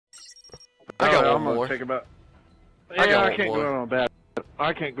I got one I'm more. Gonna take about. I Yeah, got I can't one more. go out on a bad.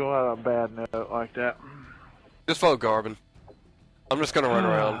 I can't go out on a bad note like that. Just vote Garvin. I'm just gonna run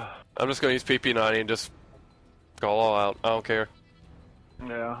around. I'm just gonna use PP90 and just go all out. I don't care.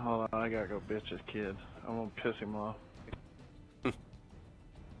 Yeah, hold on. I gotta go bitch this kid. I'm gonna piss him off.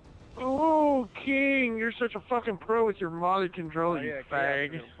 Oh, King, you're such a fucking pro with your modded controller, you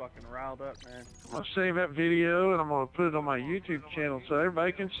fag. Khaos fucking riled up, man. I'm gonna save that video and I'm gonna put it on my YouTube channel so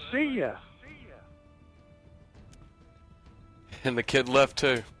everybody can see ya. And the kid left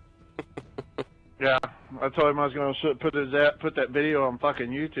too. Yeah, I told him I was gonna put that video on fucking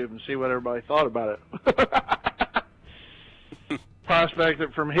YouTube and see what everybody thought about it. Prospect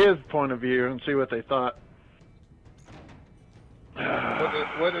it from his point of view and see what they thought.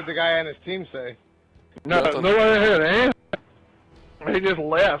 What did the guy on his team say? Nobody had an answer. He just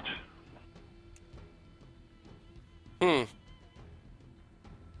left.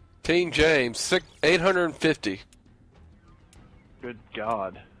 King James, 850. Good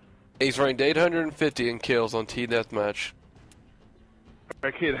God. He's ranked 850 in kills on T-Deathmatch.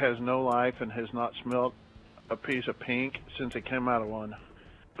 That kid has no life and has not smelled a piece of pink since he came out of one.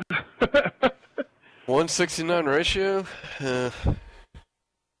 169 ratio?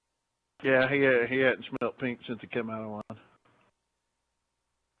 Yeah, he hadn't smelled pink since he came out of one.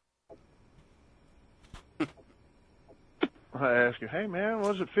 I ask you, hey man,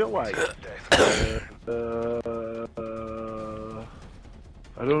 what does it feel like?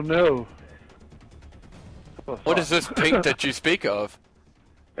 I don't know. What is this pink that you speak of?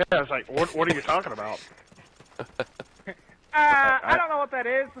 Yeah, it's like, what are you talking about? I don't know what that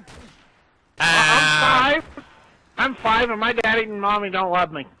is. I'm five and my daddy and mommy don't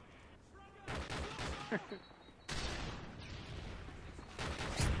love me.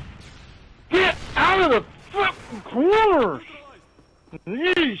 Get out of the fucking corners!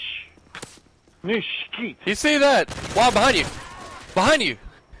 Yeesh! Yeesh, skeet. You see that? Wow, behind you! Behind you!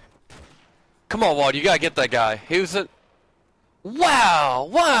 Come on, Wald, you gotta get that guy. He was a... Wow!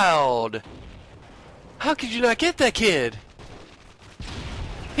 Wild! How could you not get that kid?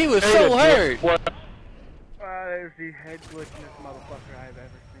 He was so hurt! What? That is the head glitchiest motherfucker I've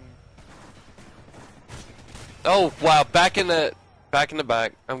ever seen. Oh, wow, back in the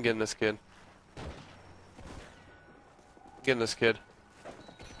back. I'm getting this kid. Getting this kid.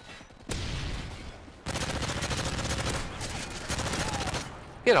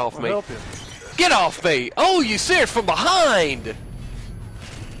 Get off me. Help him. Get off me! Oh, you see it from behind!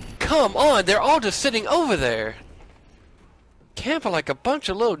 Come on, they're all just sitting over there. Camping like a bunch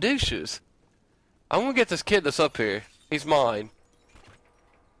of little douches. I'm gonna get this kid that's up here. He's mine.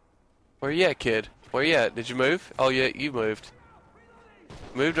 Where you at, kid? Where you at? Did you move? Oh, yeah, you moved.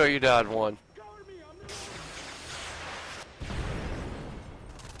 Moved or you died one.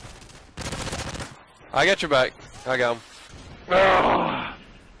 I got your back. I got him.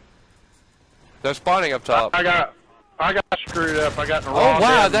 They're spawning up top. I got screwed up. I got in the Oh wrong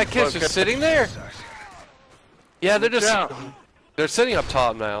wow, damn that kid's just sitting there. Yeah, they're just they're sitting up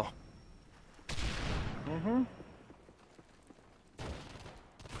top now. Dude,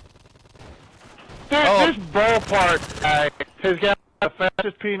 this ballpark guy has got the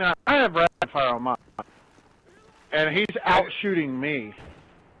fastest peanut. I have rapid fire on mine, and he's out shooting me.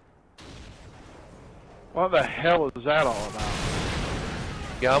 What the hell is that all about?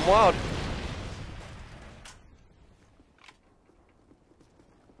 Yeah, I'm wild.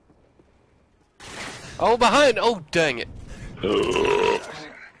 Oh, behind! Oh, dang it!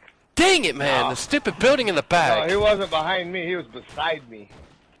 Dang it, man! The stupid building in the No, back. he wasn't behind me. He was beside me.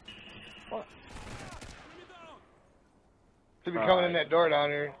 What? Should be coming in that door down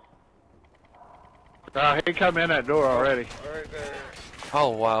here. He come in that door already. Right there. Oh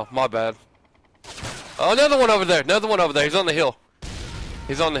wow, my bad. Oh, another one over there! Another one over there! He's on the hill.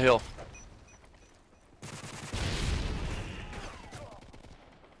 He's on the hill.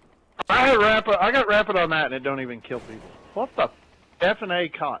 I got rapid on that, and it don't even kill people. What the F&A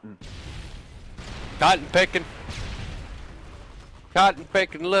cotton? Cotton picking. Cotton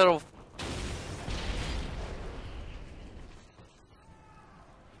picking little.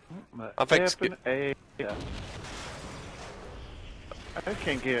 I think F&A. I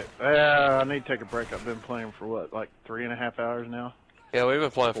can't get. I need to take a break. I've been playing for what, like 3.5 hours now. Yeah, we've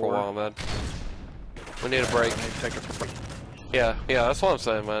been playing for a while, man. We need a break. I need to take a break. Yeah, that's what I'm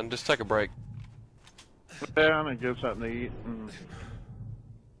saying, man. Just take a break. Sit down and get something to eat and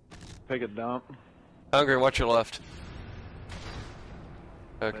take a dump. Hungry, watch your left.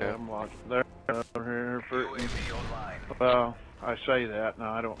 Okay. Yeah, I'm locked there over here for. Well, I say that. No,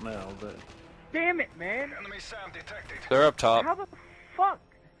 I don't know, but. Damn it, man! They're up top. How the fuck?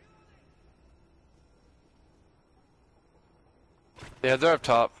 Yeah, they're up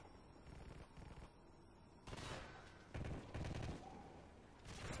top.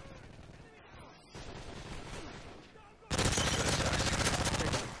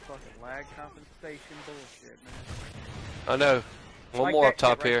 Fucking lag compensation bullshit, man. I know. One Like more that up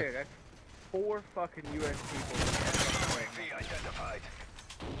top shit right here. there, that's 4 fucking US people. UAV identified.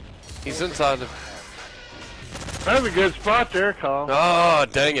 He's inside the... That's a good spot there, Kyle. Oh,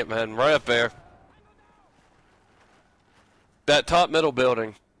 dang it, man. Right up there. That top middle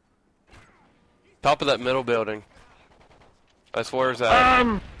building. Top of that middle building. That's where it's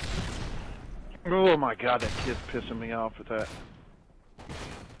at. Oh my god, that kid's pissing me off with that.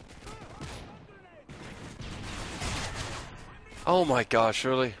 Oh my gosh,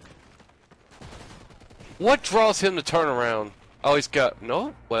 really? What draws him to turn around? Oh, he's got...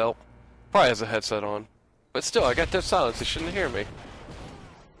 No? Well, probably has a headset on. But still, I got that silence. He shouldn't hear me.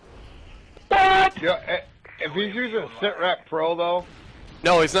 What? Yeah, if he's using SitRep Pro though.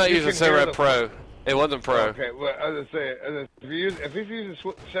 No, he's not You using can hear SIRAP the- Pro. It wasn't Pro. Okay, well, I was gonna say, if he's using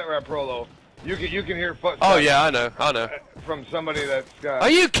SitRep Pro though, you can hear footsteps. Oh yeah, I know. From somebody that's got. Are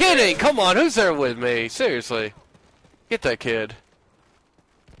you kidding? Come on, who's there with me? Seriously. Get that kid.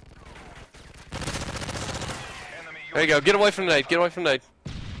 Enemy There you go. Get away from Nate. Get away from Nate.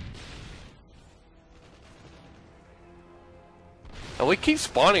 And we keep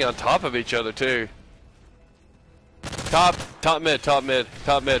spawning on top of each other too. Top mid. Come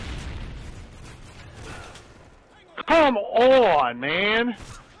on, man.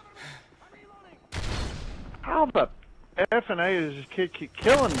 How the F&A does this kid keep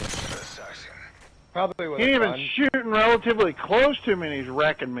killing me? Assassin. Probably with He ain't a even gun. shooting relatively close to me and he's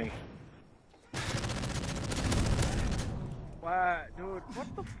wrecking me. Why, dude, what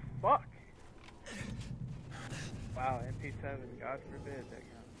the fuck? Wow, MP7, God forbid that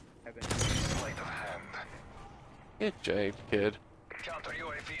gun. Have it. Sleight of hand. Get Jay, kid. Counter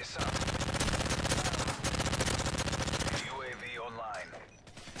UAV is up. UAV online.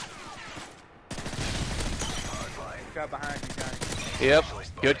 Hardline. Got behind you guys. Yep.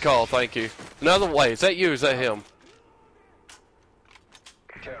 Good call. Thank you. Another way. Is that you? Or is that him?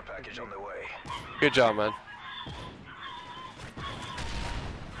 Care package on the way. Good job, man.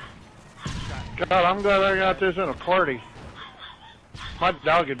 God, I'm glad I got this in a party. My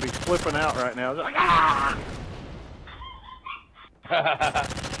dog would be flipping out right now. It's like, ah!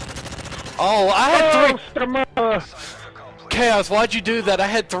 Oh, I had three. Assignment accomplished. Chaos, why'd you do that? I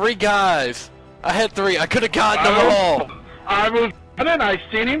had 3 guys. I had 3. I could have gotten them all. I was running, I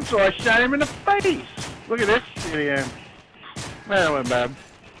seen him, so I shot him in the face. Look at this shit again. Man, it went bad.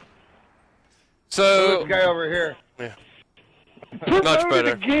 So, This guy over here. yeah. Load Much it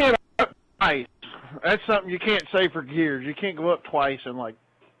better. Again, up twice. That's something you can't say for Gears. You can't go up twice in like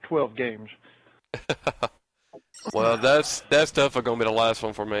 12 games. Well, that's definitely gonna be the last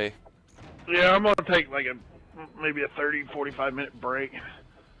one for me. Yeah, I'm gonna take like maybe a 30, 45 minute break.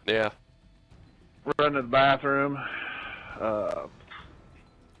 Yeah. Run to the bathroom. But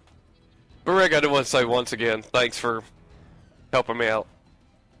Rick, I do want to say once again, thanks for helping me out.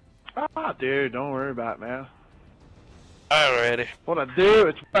 Ah, dude, don't worry about it, man. Alrighty. What I do,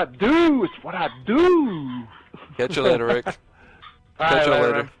 it's what I do. It's what I do. Catch you later, Rick. All Catch you right,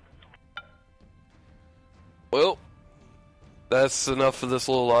 later. man. Well, that's enough for this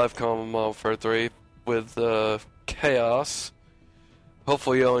little live comment for 3 with Chaos.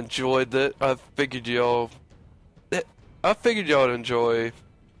 Hopefully y'all enjoyed it. I figured y'all would enjoy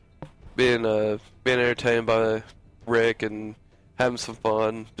being entertained by Rick and having some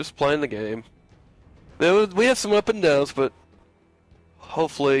fun, just playing the game. We had some up and downs, but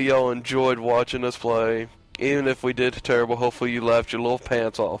hopefully y'all enjoyed watching us play. Even if we did terrible, hopefully you laughed your little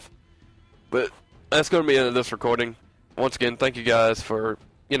pants off. But that's going to be the end of this recording. Once again, thank you guys for,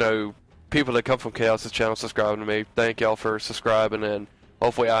 people that come from Chaos' channel subscribing to me. Thank y'all for subscribing, and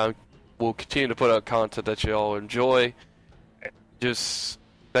hopefully I will continue to put out content that y'all enjoy. Just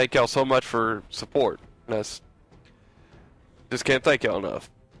thank y'all so much for support. Just can't thank y'all enough.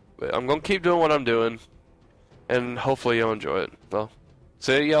 But I'm going to keep doing what I'm doing, and hopefully y'all enjoy it. Well,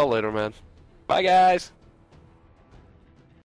 see y'all later, man. Bye, guys.